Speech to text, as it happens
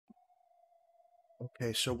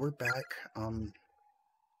Okay, so we're back.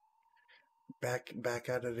 Back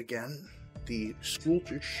at it again. The school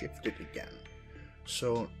just shifted again.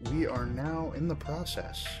 So we are now in the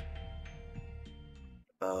process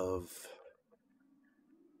of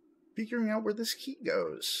figuring out where this key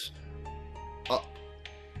goes. Oh.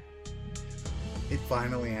 It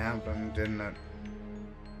finally happened, didn't it?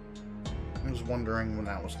 I was wondering when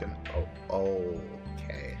that was gonna... Oh,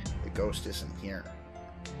 okay. The ghost isn't here.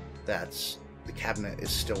 The cabinet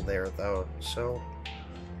is still there, though, so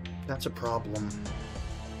that's a problem.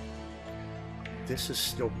 This is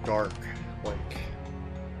still dark, like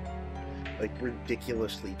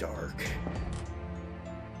ridiculously dark.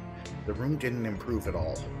 The room didn't improve at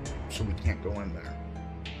all, so we can't go in there.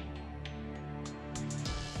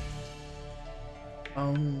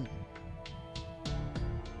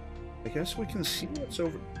 I guess we can see what's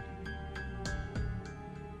over.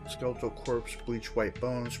 Skeletal corpse, bleached white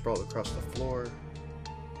bones sprawled across the floor.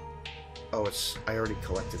 Oh, I already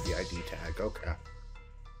collected the ID tag, okay.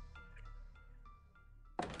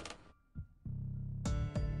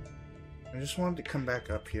 I just wanted to come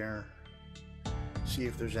back up here, see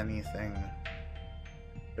if there's anything.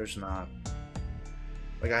 There's not.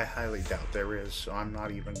 Like, I highly doubt there is, so I'm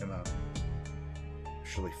not even gonna...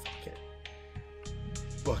 Actually, fuck it.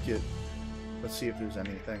 Fuck it. Let's see if there's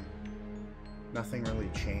anything. Nothing really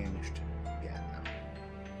changed. Yeah,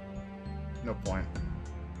 no. No point.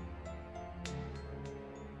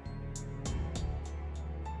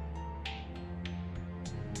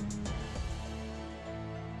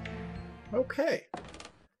 Okay.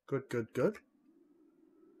 Good. Good.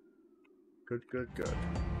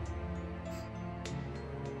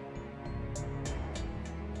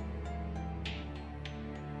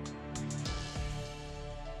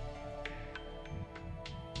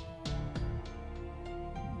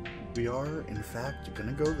 We are, in fact,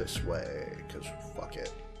 gonna go this way, because fuck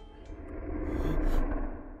it.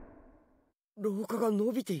 廊下が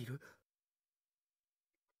伸びている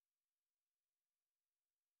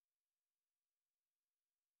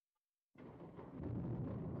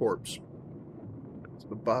Corpse. It's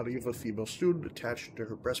the body of a female student. Attached to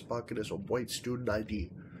her breast pocket is a white student ID.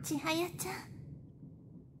 千早ちゃ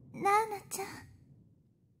ん、ナーナちゃん、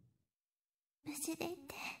無事でい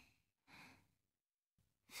て、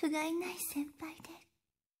不甲斐ない先輩で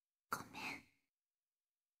ごめん。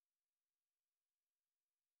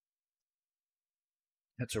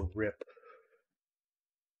 That's a rip.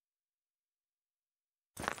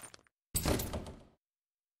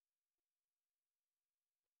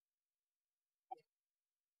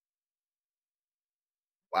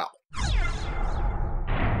 Wow.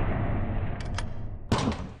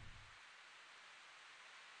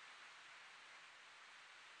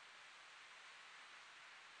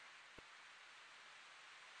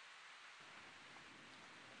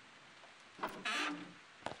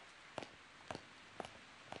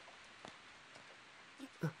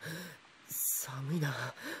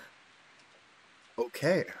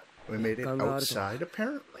 Okay, we made it outside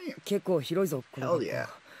apparently. Hell yeah.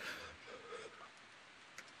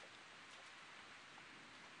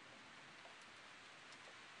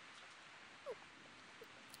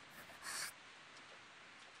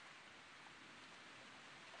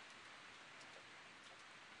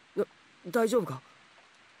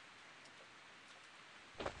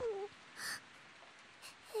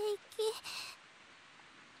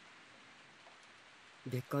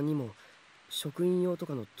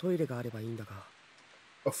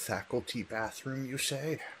 A faculty bathroom, you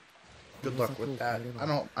say? Good luck with that.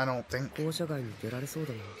 I don't think.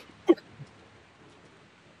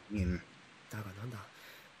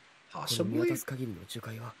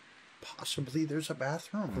 Possibly there's a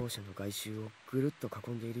bathroom.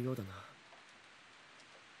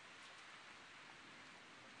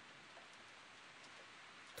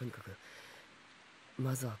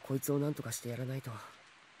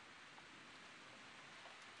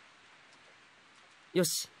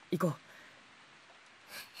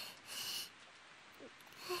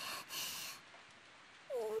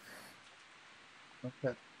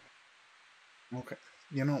 Okay.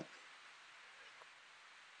 You know,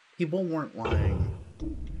 people weren't lying.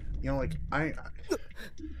 You know, like,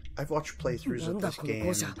 I've watched playthroughs of this game.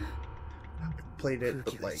 I've played it,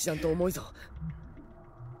 but like,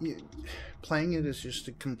 playing it is just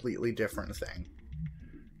a completely different thing.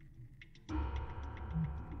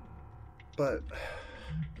 But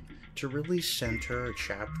to really center a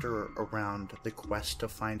chapter around the quest to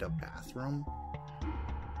find a bathroom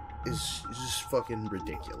is just fucking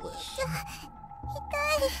ridiculous.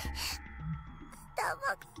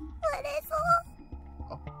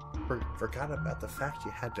 Oh, forgot about the fact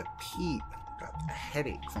you had to pee. got a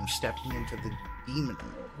headache from stepping into the demon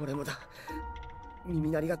room. 俺もだ。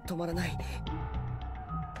耳鳴りが止まらない。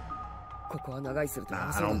ここは長居すると Nah, やば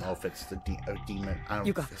I そうな don't んだ。 know if it's the demon. I don't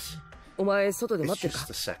Yuka, know if it's, お前外で it's 待ってる just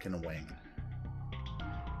か？ the second wing.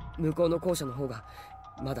 向こうの校舎の方が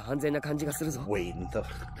まだ安全な感じがするぞ。 Wait until. やだ、一緒に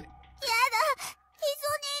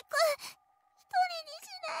行く。一人にし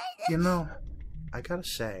ないで。 You know, I gotta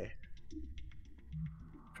say,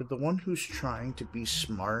 for the one who's trying to be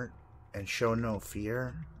smart and show no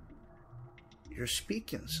fear, you're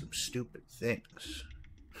speaking some stupid things.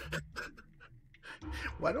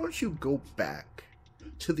 Why don't you go back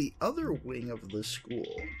to the other wing of the school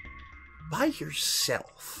by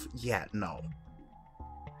yourself? Yeah, no.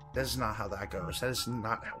 That is not how that goes. That is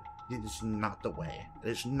not how. It is not the way. It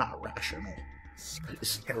is not rational. It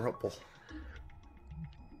is terrible.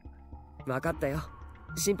 分かったよ。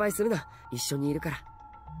心配するな。一緒にいるから。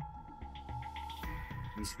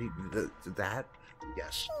You see, that?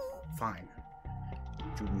 Yes. Fine.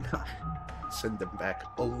 Do not send them back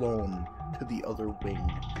alone to the other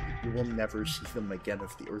wing. You will never see them again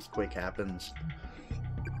if the earthquake happens.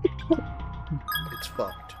 It's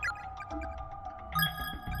fucked.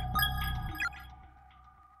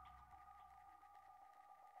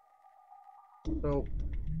 So,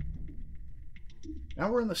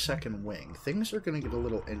 now we're in the second wing. Things are going to get a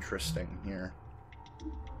little interesting here.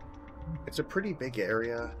 It's a pretty big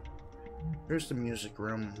area. Here's the music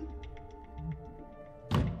room.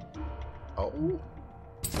 Oh.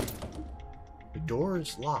 The door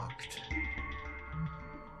is locked.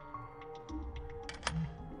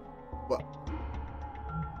 What?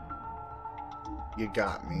 You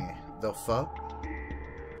got me. The fuck?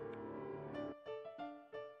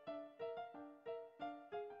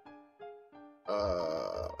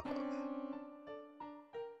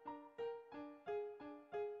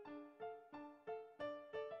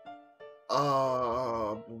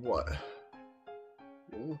 What?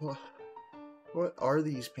 What are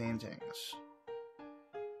these paintings?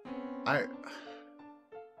 I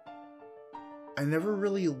never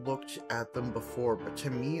really looked at them before, but to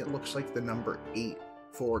me it looks like the number 8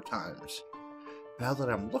 4 times. Now that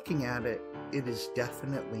I'm looking at it, it is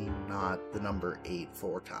definitely not the number 8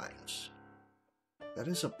 4 times. That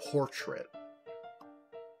is a portrait.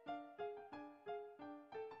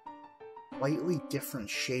 Slightly different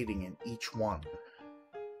shading in each one.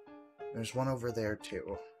 There's one over there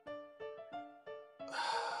too.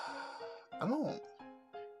 I don't...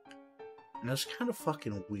 And it's kind of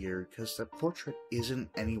fucking weird, because the portrait isn't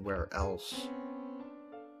anywhere else.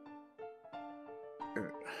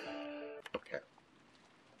 Okay.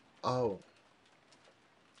 Oh.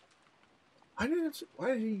 Why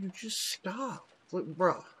did you just stop? Like,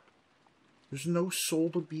 bruh. There's no soul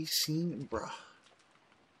to be seen, bruh.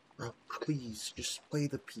 Bro, please, just play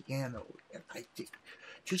the piano. And I did.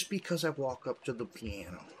 Just because I walk up to the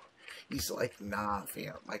piano. He's like, nah,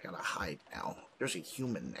 fam, I gotta hide now. There's a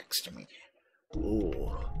human next to me.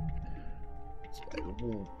 Ooh. It's like,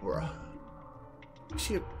 ooh, bruh.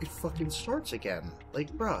 See, it fucking starts again.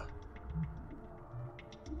 Like, bruh.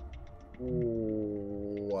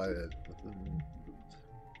 Ooh, what?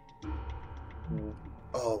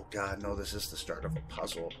 Oh, God, no, this is the start of a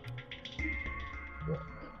puzzle. Whoa.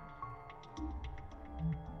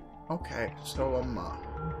 Okay, so,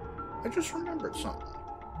 I just remembered something.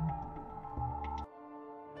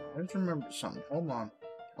 Hold on.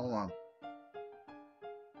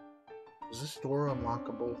 Is this door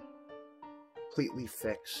unlockable? Completely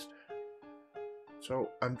fixed. So,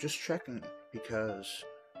 I'm just checking, because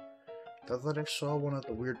I thought I saw one of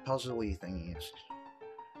the weird puzzly thingies.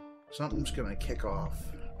 Something's gonna kick off,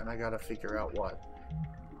 and I gotta figure out what.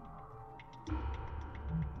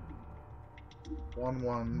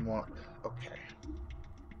 111. Okay.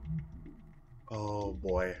 Oh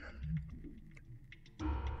boy.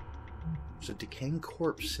 There's a decaying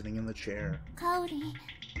corpse sitting in the chair. Kaori.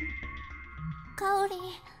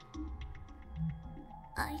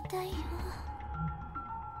 会いたいよ。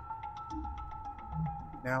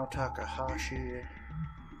 Now Takahashi.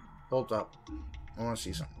 Hold up. I want to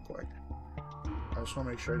see something quick. I just want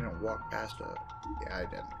to make sure I didn't walk past it. Yeah, I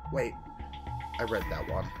didn't. Wait. I read that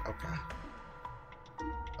one. Okay.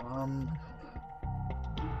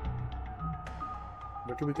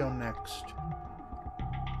 Where do we go next?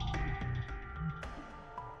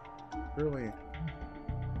 Really?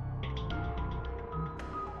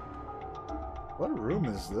 What room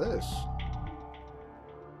is this?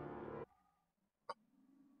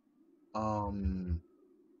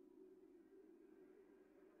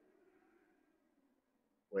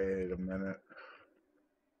 Wait a minute.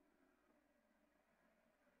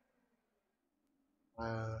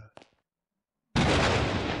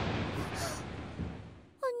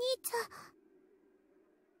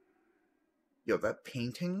 Yo, that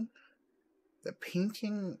painting,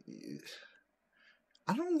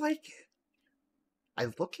 I don't like it. I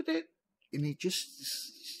look at it, and it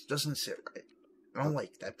just doesn't sit right. I don't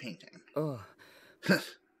like that painting. ああ。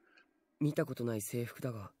見たことない制服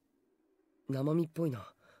だが、生身っぽい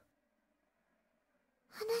な。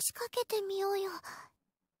話しかけてみようよ。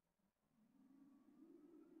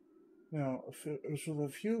Now, for a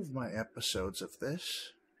few of my episodes of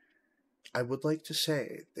this, I would like to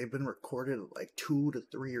say they've been recorded at like 2 to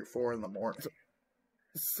 3 or 4 in the morning.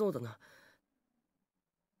 そうだな。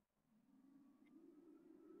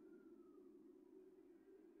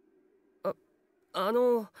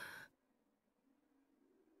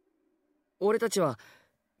俺たちは、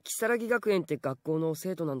如月学園って学校の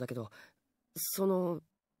生徒なんだけど、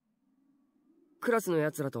クラスの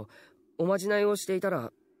奴らとおまじないをしていた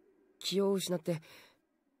ら、気を失って、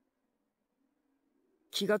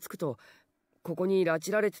気がつくと、ここに拉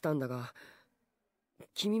致られてたんだが、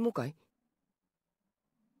君もかい？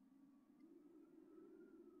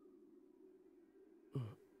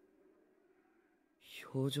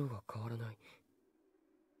表情が変わらない。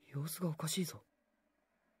様子がおかしいぞ。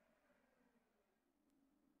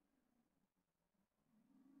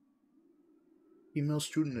Female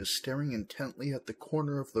student is staring intently at the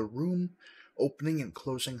corner of the room, opening and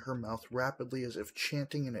closing her mouth rapidly as if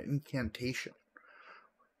chanting an incantation.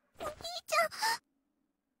 お兄ちゃん。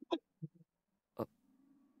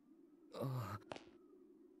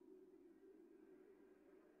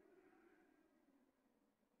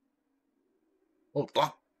Hold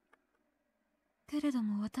on. けれど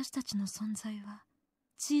も私たちの存在は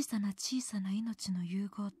小さな小さな命の融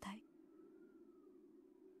合体。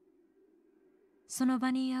その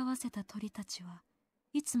場に居合わせた鳥たちは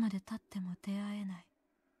いつまで経っても出会えない。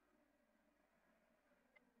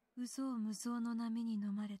うぞうむぞうの波に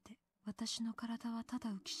飲まれて私の体はただ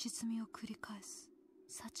浮き沈みを繰り返す。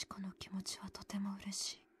幸子の気持ちはとても嬉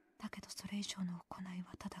しい。だけどそれ以上の行い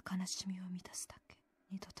はただ悲しみを満たすだけ。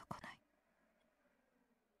二度と来ない。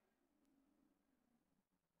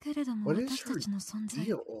けれども私たちの存在、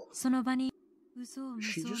その場にうぞうむぞ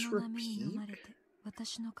うの波に飲まれて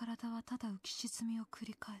私の体はただ浮き沈みを繰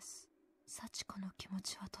り返す。幸子の気持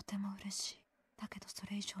ちはとても嬉しい。だけどそ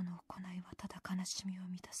れ以上の行いはただ悲しみを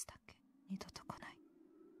満たすだけ。二度と来ない。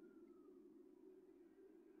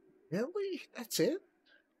Really? That's it?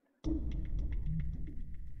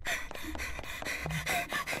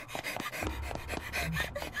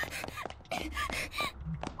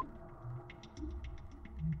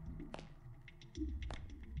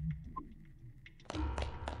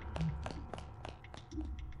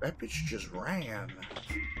 That bitch just ran. お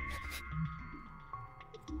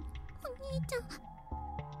兄ちゃん。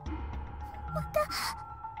また。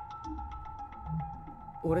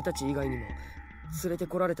俺たち以外にも連れて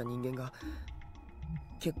こられた人間が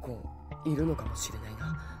結構いるのかもしれない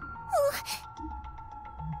な。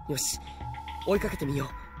よし、追いかけてみよう。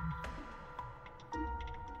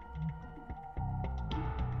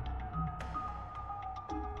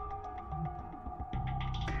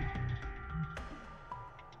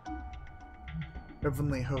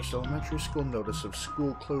Heavenly Host Elementary School notice of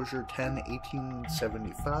school closure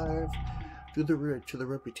 10/1875. Due to the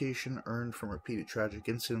reputation earned from repeated tragic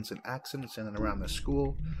incidents and accidents in and around the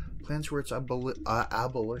school, plans for its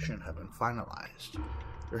abolition have been finalized.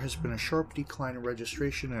 There has been a sharp decline in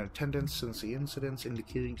registration and attendance since the incidents,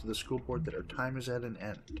 indicating to the school board that our time is at an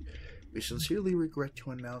end. We sincerely regret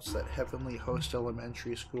to announce that Heavenly Host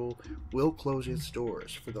Elementary School will close its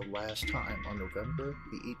doors for the last time on November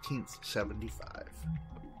the 18th, 75.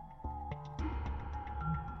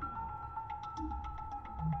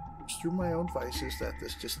 It's through my own vices that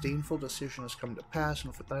this disdainful decision has come to pass,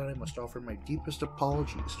 and for that I must offer my deepest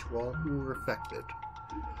apologies to all who were affected.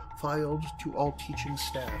 Filed to all teaching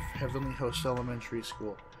staff, Heavenly Host Elementary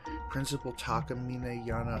School, Principal Takamine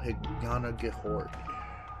Yanagihori.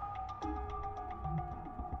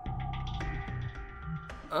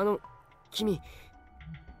 君。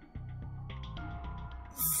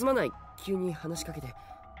すまない、急に話しかけて。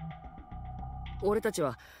俺たち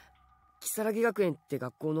は、如月学園って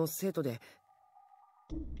学校の生徒で。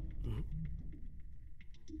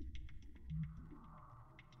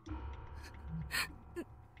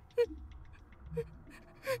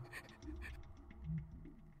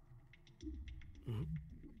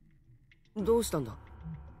どうしたんだ？いや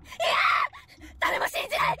ー！誰も信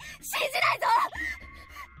じない！信じないぞ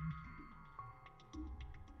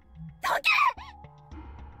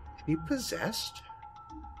！He possessed?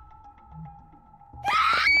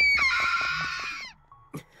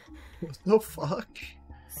 What the fuck?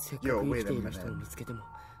 Yo, wait a minute.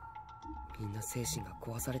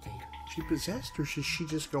 She possessed, or should she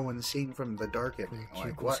just go insane from the dark ending?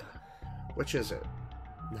 Like, what? Which is it?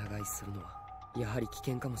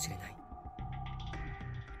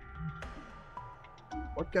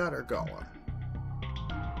 What got her going?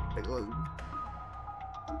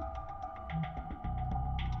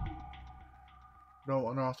 No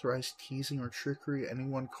unauthorized teasing or trickery.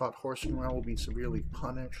 Anyone caught horsing around will be severely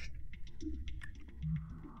punished.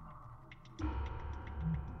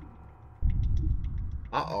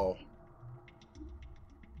 Uh-oh.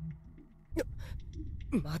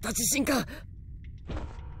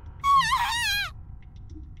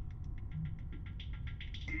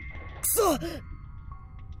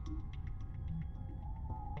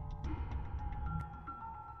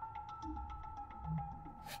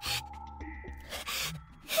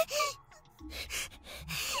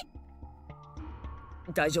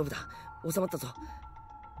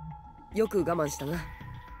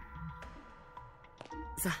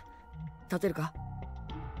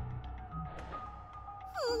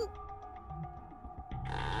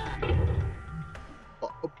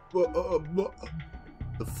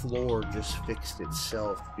 The floor just fixed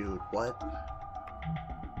itself, dude. What?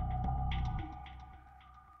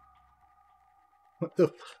 What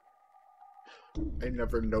the? I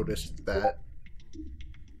never noticed that.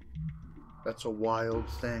 That's a wild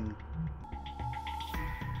thing.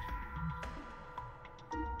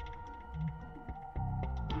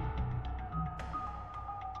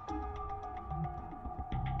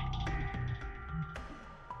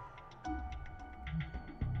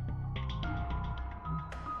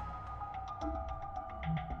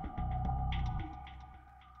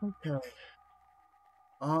 Okay.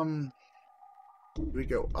 Do we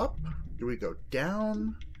go up? Do we go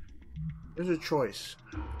down? There's a choice.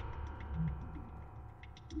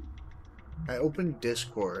 I opened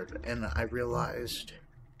Discord and I realized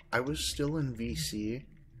I was still in VC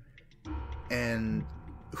and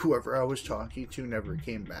whoever I was talking to never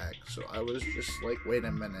came back. So I was just like, wait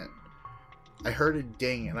a minute. I heard a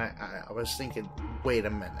ding and I was thinking, wait a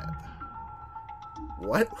minute.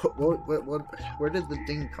 What? Where did the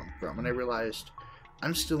ding come from? And I realized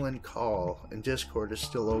I'm still in call and Discord is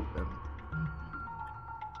still open.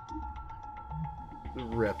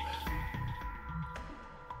 RIP.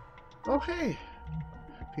 Oh, hey!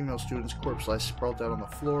 Female student's corpse lies sprawled out on the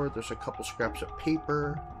floor. There's a couple scraps of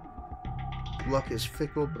paper. Luck is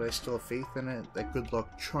fickle, but I still have faith in it. That good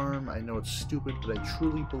luck charm, I know it's stupid, but I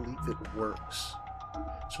truly believe it works.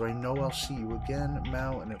 So I know I'll see you again,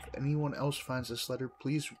 Mao, and if anyone else finds this letter,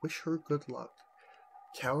 please wish her good luck.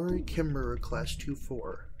 Kaori Kimura, Class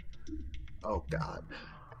 2-4. Oh, God.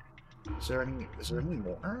 Is there any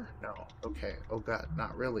more? No. Okay. Oh, God.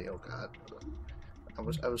 Not really. Oh, God. I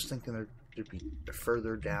was thinking there'd be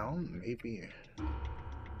further down, maybe.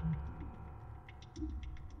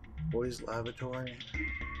 Boys' lavatory.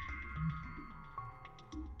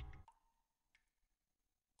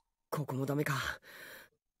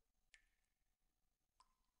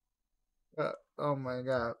 Oh my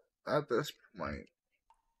God. At this point,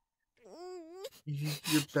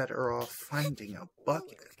 you're better off finding a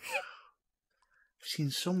bucket. I've seen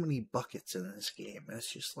so many buckets in this game, and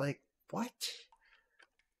it's just like, what?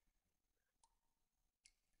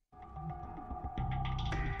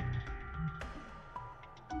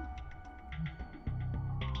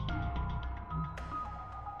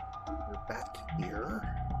 We're back here.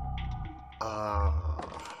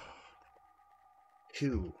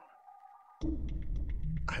 2.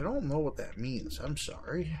 I don't know what that means. I'm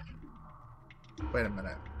sorry. Wait a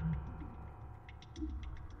minute.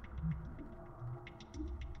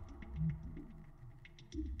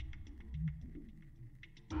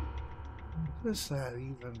 What does that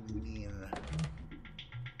even mean?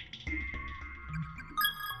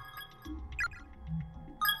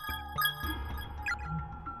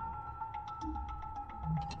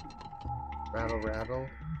 Rattle, rattle.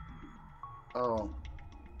 Oh.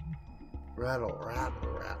 Rattle, rattle,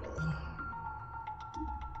 rattle.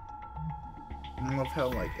 I love how,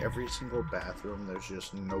 like, every single bathroom there's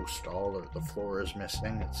just no stall or the floor is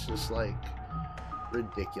missing. It's just, like,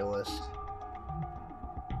 ridiculous.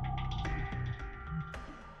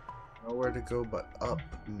 Nowhere to go but up.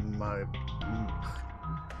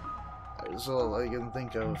 That's all I can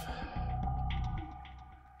think of.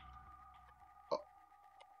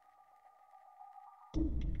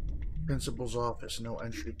 Principal's office, no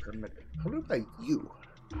entry permitted. How about you?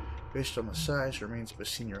 Based on the size, remains of a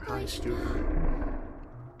senior high student.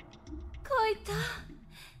 Koita,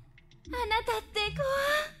 anata tte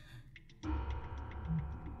kowa.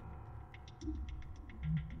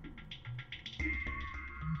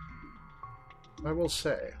 I will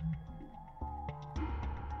say,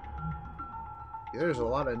 There's a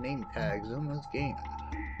lot of name tags in this game.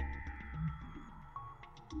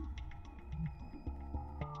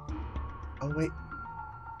 Oh, wait.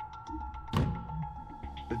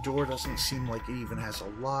 The door doesn't seem like it even has a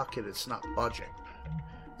lock, and it's not budging.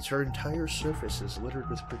 Her entire surface is littered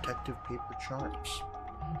with protective paper charms.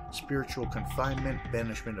 Spiritual confinement,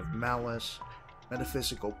 banishment of malice,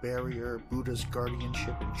 metaphysical barrier, Buddha's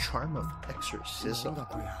guardianship, and charm of exorcism.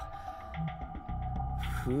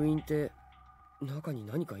 封印って中に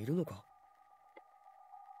何かいるのか?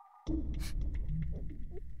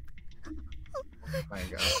 My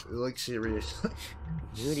God, like seriously.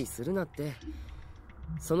 無理するなって。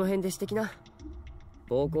その辺でしてきな。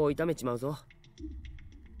膀胱を痛めちまうぞ。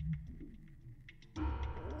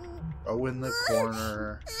Oh, in the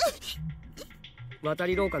corner. 渡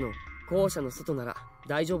り廊下の校舎の外なら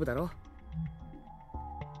大丈夫だろ?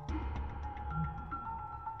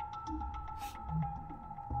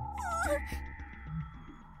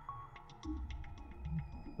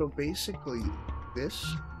 So basically, that's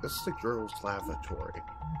the girls' lavatory.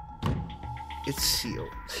 It's sealed.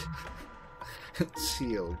 It's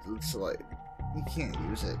sealed. It's like, you can't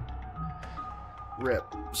use it. Rip.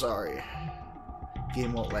 Sorry.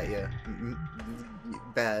 Game won't let you.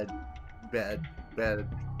 Bad.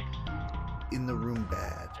 In the room,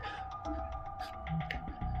 bad.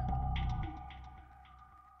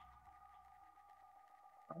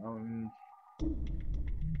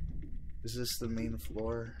 Is this the main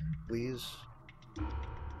floor, please?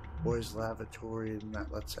 Boys' lavatory, and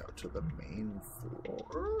that lets out to the main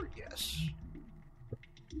floor? Yes.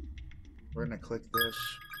 We're gonna click this.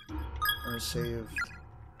 We're gonna save.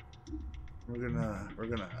 We're gonna...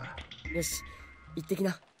 よし、行ってき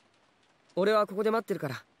な。俺はここで待ってるか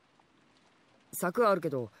ら。柵はあるけ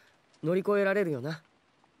ど、乗り越えられるよな。やっ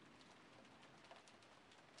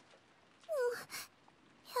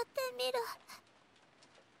てみる。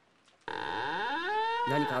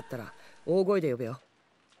何かあったら大声で呼べよ。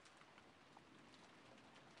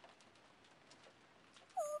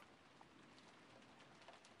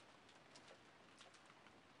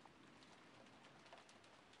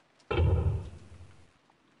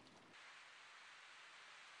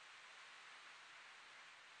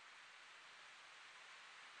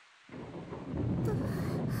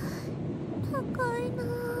高いな。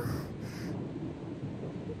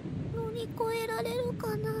乗り越えられる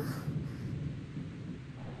かな。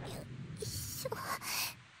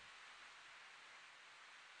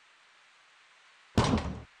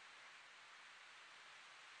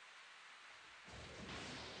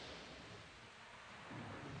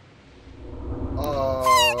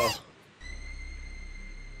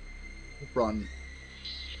Run.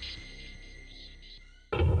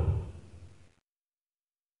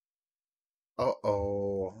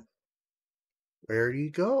 Uh-oh. Where'd he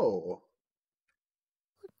go?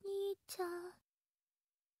 お兄ちゃん。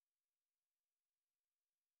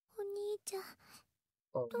お兄ちゃん。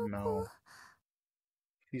 Oh no.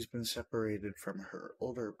 She's been separated from her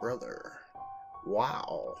older brother.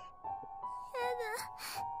 Wow.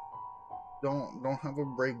 Don't have a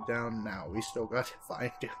breakdown now. We still got to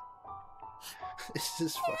find him. This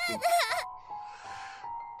is fucking...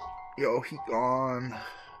 Yo, he gone.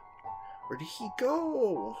 Where did he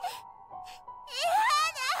go?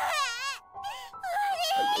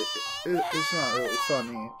 It's not really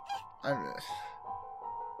funny.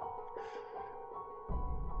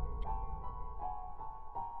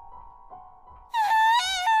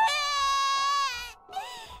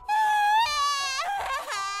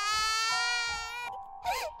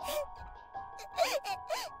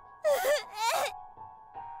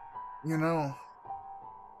 You know,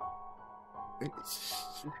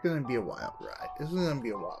 it's gonna be a wild ride. This is gonna be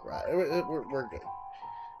a wild ride. We're good.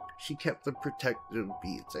 She kept the protective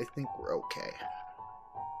beads. I think we're okay.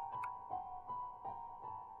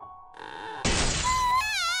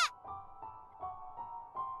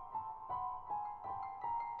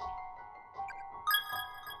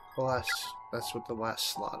 That's what the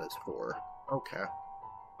last slot is for. Okay.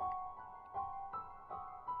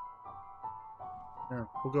 Yeah,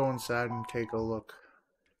 we'll go inside and take a look.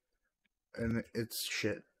 And it's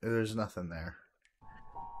shit. There's nothing there.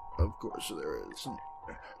 Of course there isn't.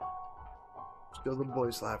 Still the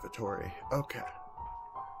boys' lavatory. Okay.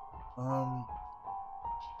 Are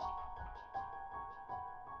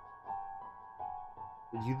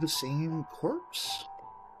you the same corpse?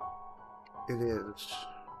 It is.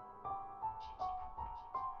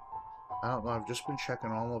 I don't know, I've just been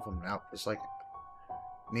checking all of them out. It's like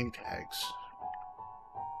name tags.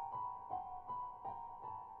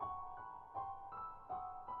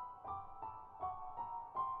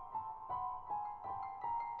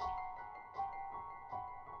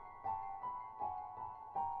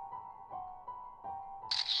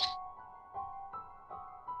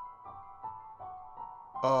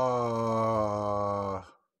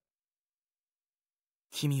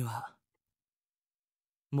 君は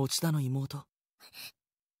持田の妹？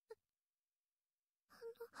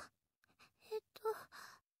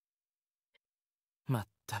まっ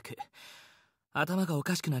たく頭がお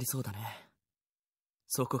かしくなりそうだね。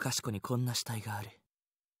そこかしこにこんな死体がある。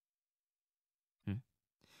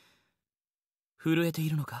震えてい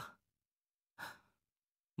るのか？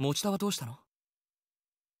持田はどうしたの？お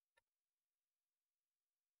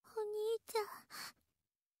兄ちゃんい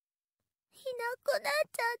なくなっ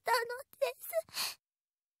ちゃったのです。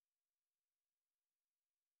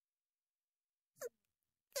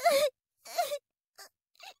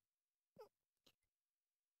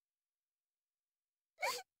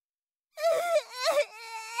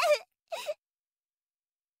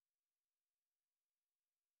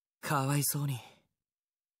かわいそうに。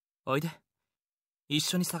おいで、一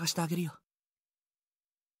緒に探してあげるよ。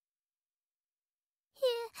いえ、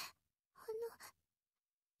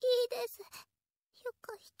いいです。ゆ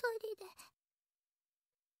か一人で。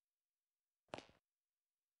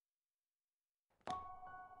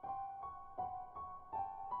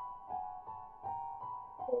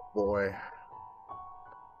Oh boy.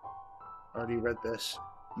 I already read this.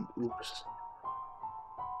 Oops.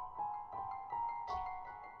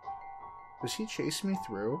 Does he chase me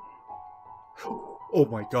through? Oh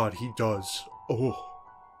my god, he does. Oh.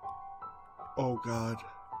 Oh god.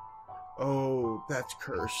 Oh, that's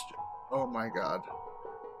cursed. Oh my god.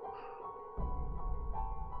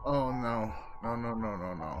 Oh no. No, no, no,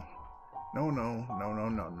 no, no. No, no, no, no,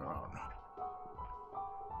 no, no, no.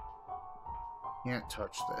 Can't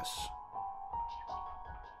touch this.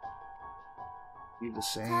 You the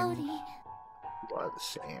same? Cloudy. You are the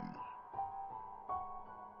same.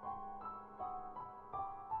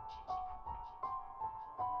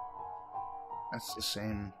 That's the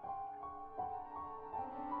same.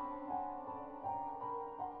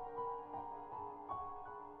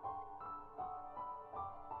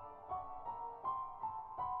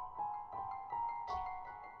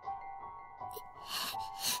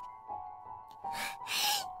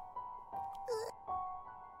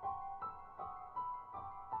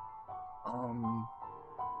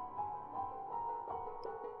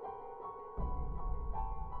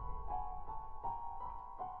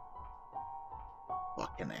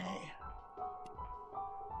 Fucking A.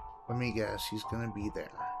 Let me guess, he's gonna be there.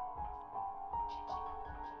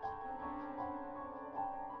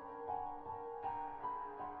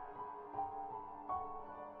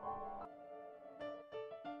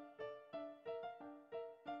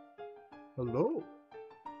 Hello?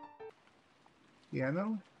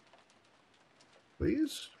 Piano?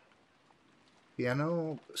 Please?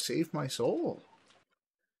 Piano, save my soul.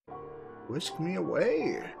 Whisk me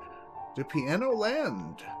away to Piano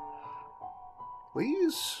Land.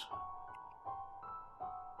 Please?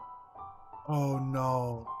 Oh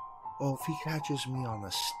no. Oh, if he catches me on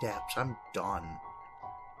the steps, I'm done.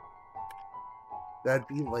 That'd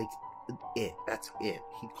be like it. That's it.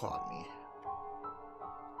 He caught me.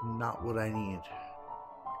 Not what I need.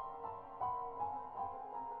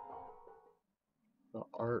 The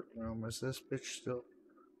art room. Is this bitch still?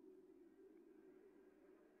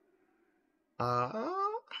 Oh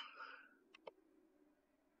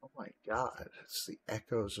my god. It's the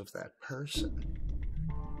echoes of that person.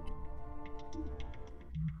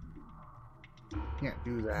 Can't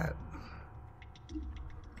do that.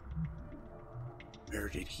 Where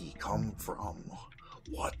did he come from?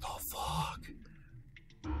 What the fuck?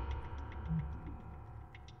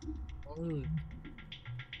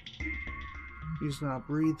 He's not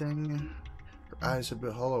breathing. Her eyes have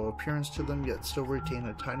a hollow appearance to them, yet still retain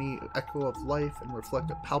a tiny echo of life and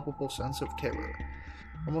reflect a palpable sense of terror.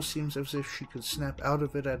 Almost seems as if she could snap out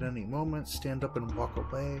of it at any moment, stand up and walk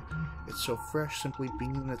away. It's so fresh, simply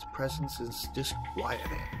being in its presence is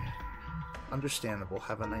disquieting. Understandable.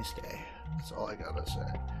 Have a nice day. That's all I gotta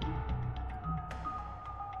say.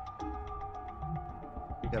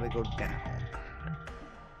 We gotta go down.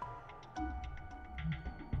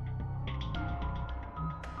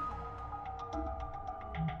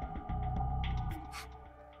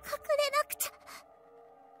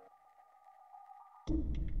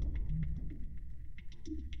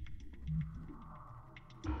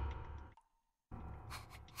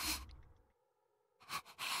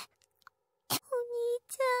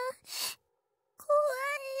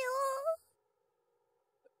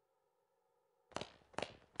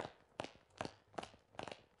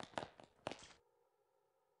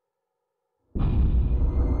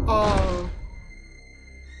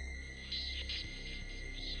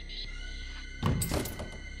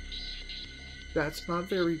 That's not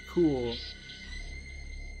very cool.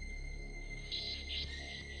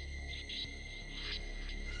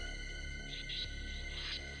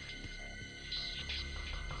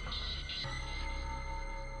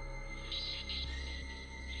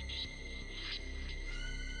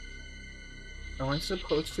 Am I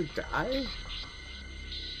supposed to die?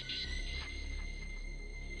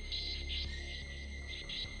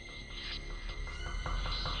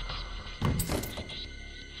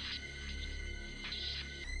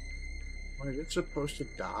 Am I just supposed to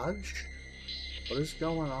dodge? What is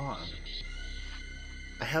going on?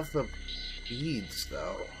 I have the beads,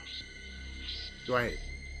 though. Do I...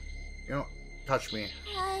 You know, touch me.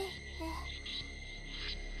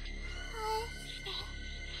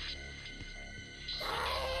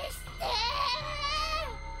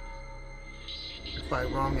 If I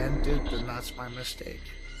wrong-ended, then that's my mistake.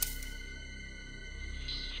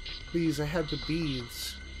 Please, I had the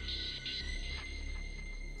beads.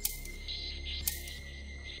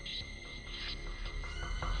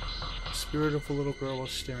 The spirit of a little girl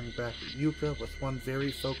was staring back at Yuka with one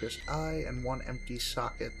very focused eye and one empty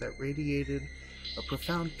socket that radiated a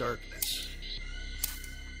profound darkness.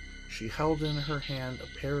 She held in her hand a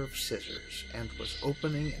pair of scissors and was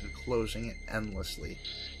opening and closing it endlessly,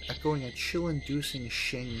 echoing a chill-inducing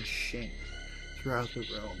shing-shing throughout the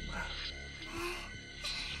room.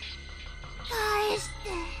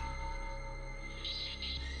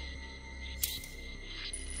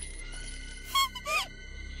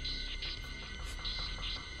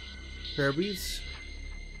 Kirby's?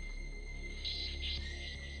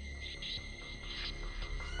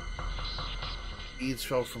 Beads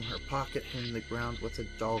fell from her pocket, hitting the ground with a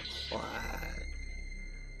dull clack.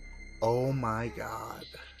 Oh my god.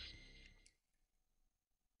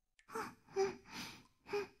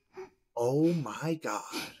 Oh my god.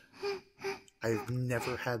 I've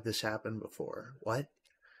never had this happen before. What?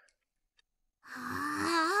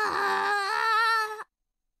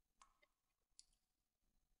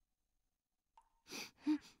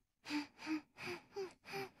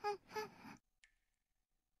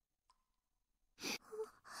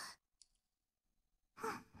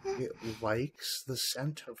 It likes the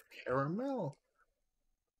scent of caramel?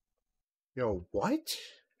 Yo, what?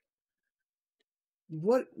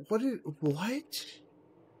 What?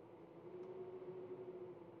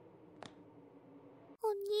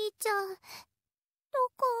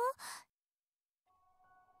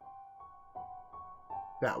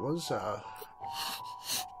 That was,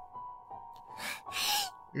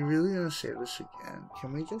 You're really gonna say this again?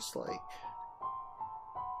 Can we just, like,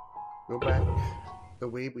 go back the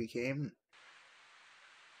way we came?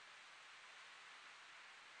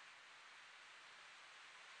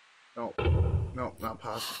 No, not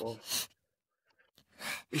possible.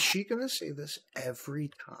 Is she gonna say this every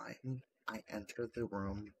time I enter the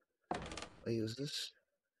room? Like, is this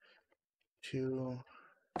too...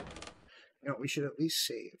 You know, we should at least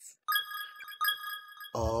save.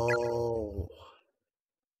 Oh.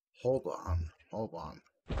 Hold on. Oh.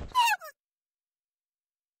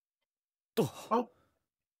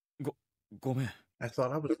 I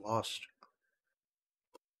thought I was lost.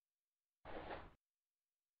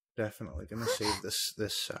 Definitely gonna save this,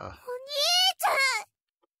 that's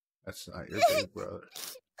not your big brother.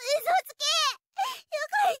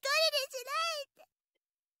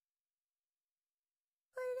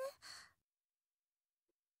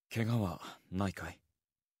 怪我はないかい?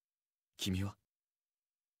 君は?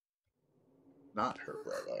 Not her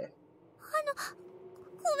brother.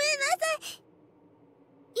 ごめんなさい。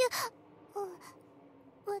いや、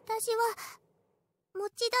私は持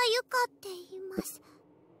田ゆかって言います。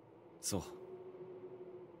そう。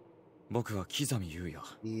僕は木実優也。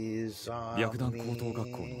白檀高等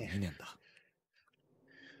学校の2年だ。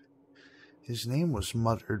His name was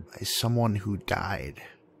muttered by someone who died.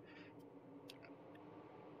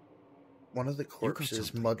 One of the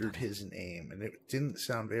corpses muttered his name, and it didn't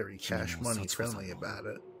sound very cash money friendly about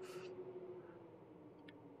it.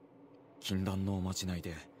 禁断のおまじない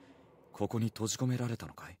でここに閉じ込められた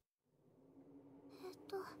のかい?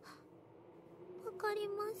 わかり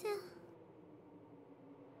ません。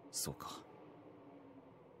そうか。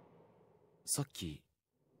さっき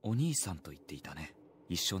お兄さんと言っていたね。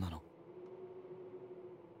一緒なの?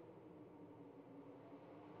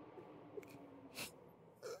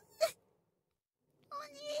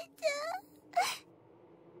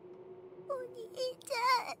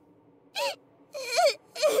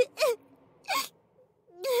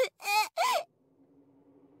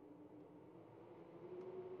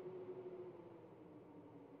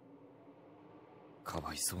 か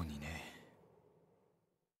わいそうにね。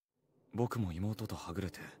僕も妹とはぐれ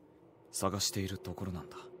て探しているところなん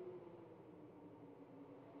だ。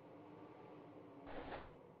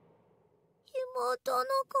妹の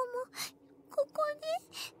子もここ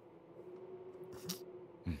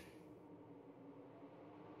に？うん。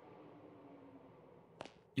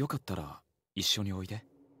よかったら一緒においで。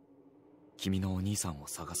君のお兄さんを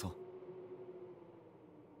探そう。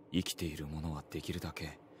生きている者はできるだ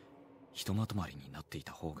けひとまとまりになってい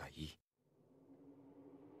た方がいい。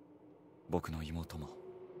僕の妹も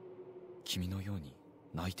君のように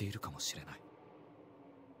泣いているかもしれない。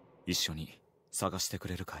一緒に探してく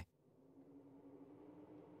れるかい？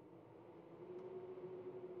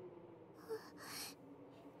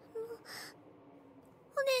お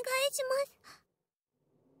願いします。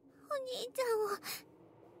お兄ちゃんを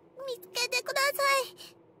見つけてくださ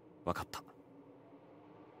い。わかった。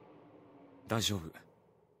大丈夫。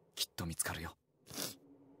きっと見つかるよ。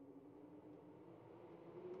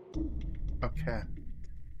Okay.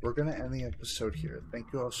 We're gonna end the episode here.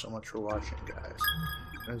 Thank you all so much for watching, guys.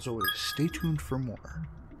 As always, stay tuned for more.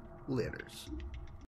 Laters.